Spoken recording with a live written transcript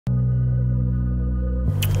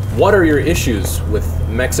What are your issues with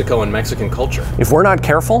Mexico and Mexican culture? If we're not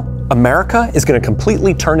careful, America is gonna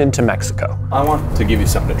completely turn into Mexico. I want to give you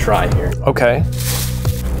something to try here. Okay.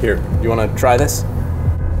 Here, you wanna try this?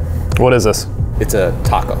 What is this? It's a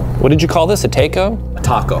taco. What did you call this, a taco? A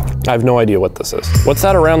taco. I have no idea what this is. What's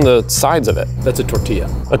that around the sides of it? That's a tortilla.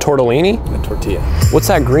 A tortellini? A tortilla. What's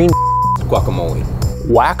that green? Guacamole.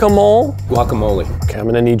 Whack-a-mole? Guacamole. Okay, I'm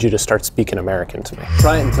gonna need you to start speaking American to me.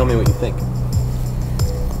 Try it and tell me what you think.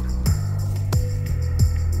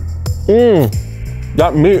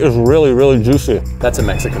 That meat is really, really juicy. That's a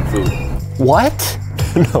Mexican food. What?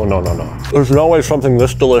 No. There's no way something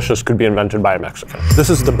this delicious could be invented by a Mexican. This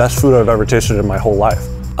is the best food I've ever tasted in my whole life.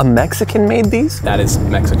 A Mexican made these? That is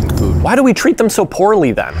Mexican food. Why do we treat them so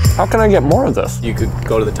poorly then? How can I get more of this? You could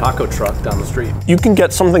go to the taco truck down the street. You can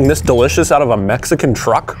get something this delicious out of a Mexican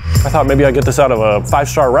truck? I thought maybe I'd get this out of a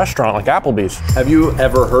 5-star restaurant like Applebee's. Have you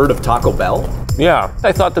ever heard of Taco Bell? Yeah,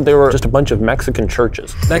 I thought that they were just a bunch of Mexican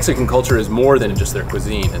churches. Mexican culture is more than just their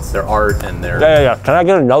cuisine. It's their art and their... Yeah. Can I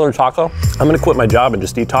get another taco? I'm gonna quit my job and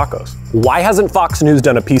just eat tacos. Why hasn't Fox News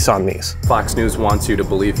done a piece on these? Fox News wants you to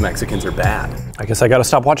believe Mexicans are bad. I guess I gotta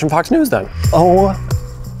stop watching Fox News then. Oh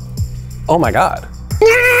my God. Can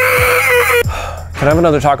I have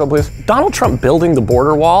another taco, please? Donald Trump building the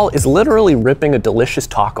border wall is literally ripping a delicious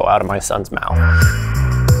taco out of my son's mouth.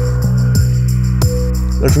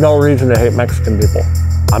 There's no reason to hate Mexican people.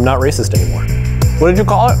 I'm not racist anymore. What did you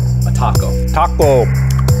call it? A taco. Taco.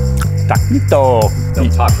 Taquito. No,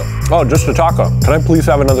 taco. Oh, just a taco. Can I please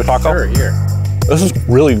have another taco? Sure, here. This is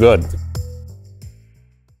really good.